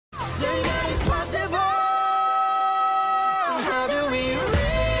Say that it's possible. How do we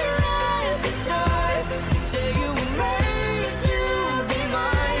rewrite the stars? Say you were made to be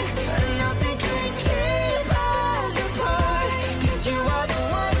mine, and nothing can keep us apart. 'Cause you are the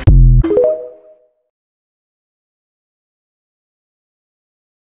one.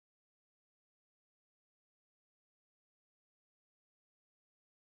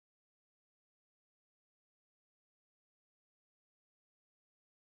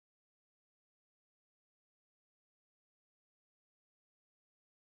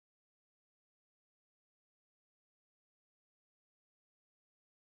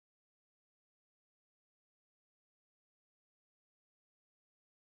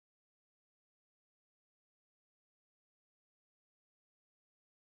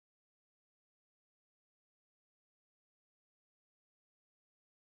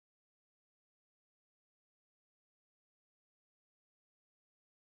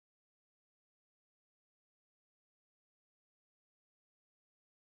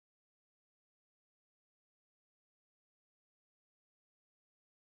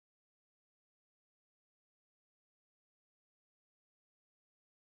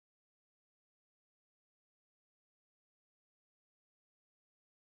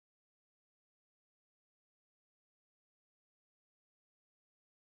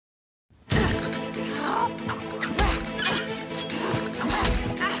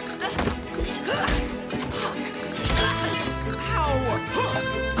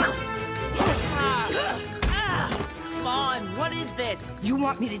 You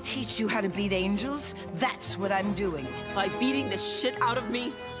want me to teach you how to beat angels? That's what I'm doing. By beating the shit out of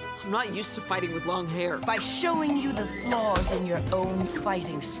me? I'm not used to fighting with long hair. By showing you the flaws in your own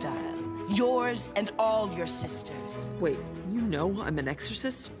fighting style. Yours and all your sisters. Wait, you know I'm an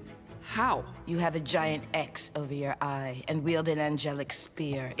exorcist? How? You have a giant X over your eye and wield an angelic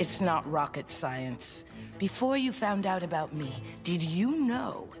spear. It's not rocket science. Before you found out about me, did you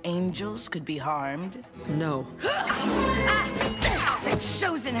know angels could be harmed? No. That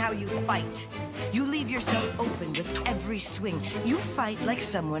shows in how you fight. You leave yourself open with every swing. You fight like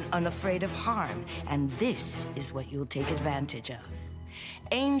someone unafraid of harm. And this is what you'll take advantage of.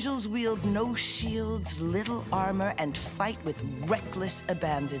 Angels wield no shields, little armor, and fight with reckless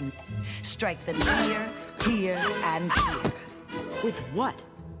abandon. Strike them here, and here. With what?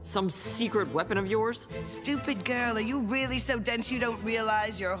 Some secret weapon of yours? Stupid girl, are you really so dense you don't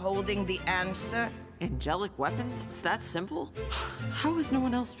realize you're holding the answer? Angelic weapons? It's that simple? How has no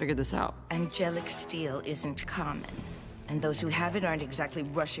one else figured this out? Angelic steel isn't common, and those who have it aren't exactly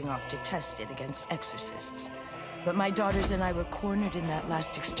rushing off to test it against exorcists. But my daughters and I were cornered in that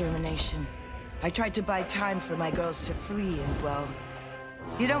last extermination. I tried to buy time for my girls to free, and well,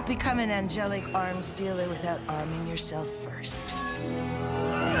 you don't become an angelic arms dealer without arming yourself first.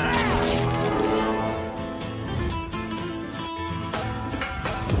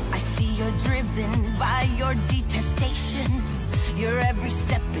 I see you're driven by your detestation. Your every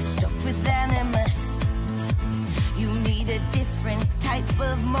step is stoked with animus. You need a different type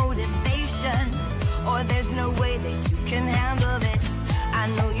of motivation, or there's no way that you can handle this. I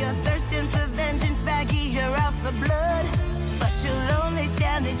know you're thirsting for vengeance, baggy, you're out for blood, but you'll only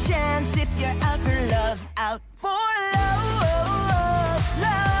stand a chance if you're out for love. Out for love,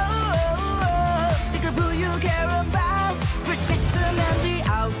 love. Think of who you care about, protect them and be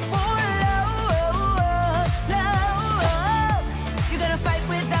out for love, love. You're gonna fight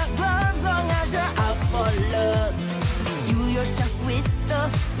without gloves long as you're out for love. Fuel yourself with the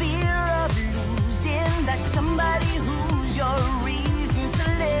fear of losing that somebody who's your reason to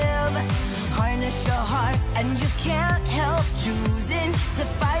live. Harness your heart and you can't help choosing to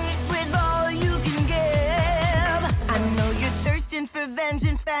fight with all you can give. I know you're thirsting for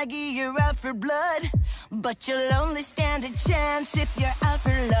vengeance, faggy, you're out for blood, but you'll only stand a chance if you're out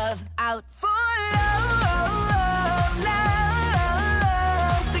for love. Out for love,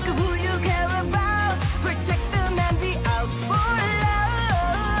 love. Think of who you care about, protect them and be out for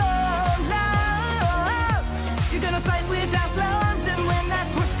love, love. You're gonna fight without gloves, and when that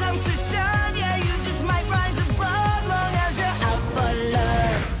push comes to shove, yeah, you just might rise above long as you're out for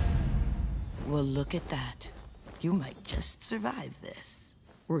love. Well, look at that. You might just survive this.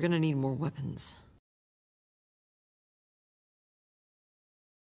 We're gonna need more weapons.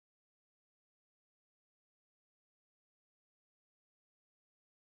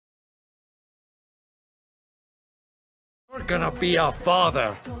 You're gonna be a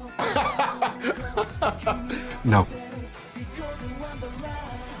father. No.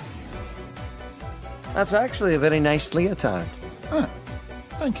 That's actually a very nice leotard. Huh.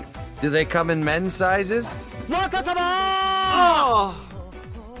 Thank you. Do they come in men's sizes? Oh!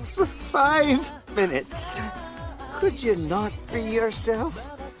 5 minutes. Could you not be yourself?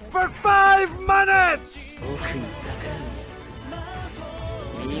 For 5 minutes!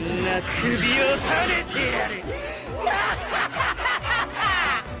 みんな首をはねてやる。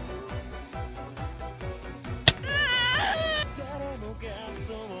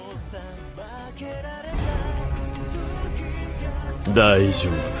大丈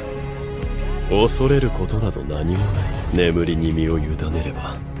夫。恐れることなど何もない。眠りに身を委ねれ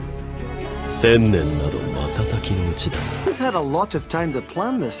ば1000年など瞬きのうちだ。 You've had a lot of time to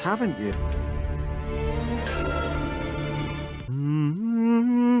plan this, haven't you?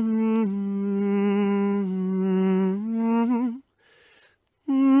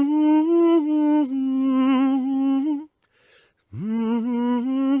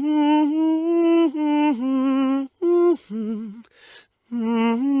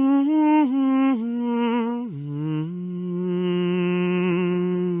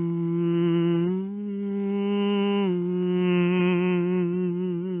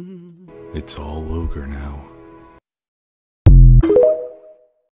 It's all over now.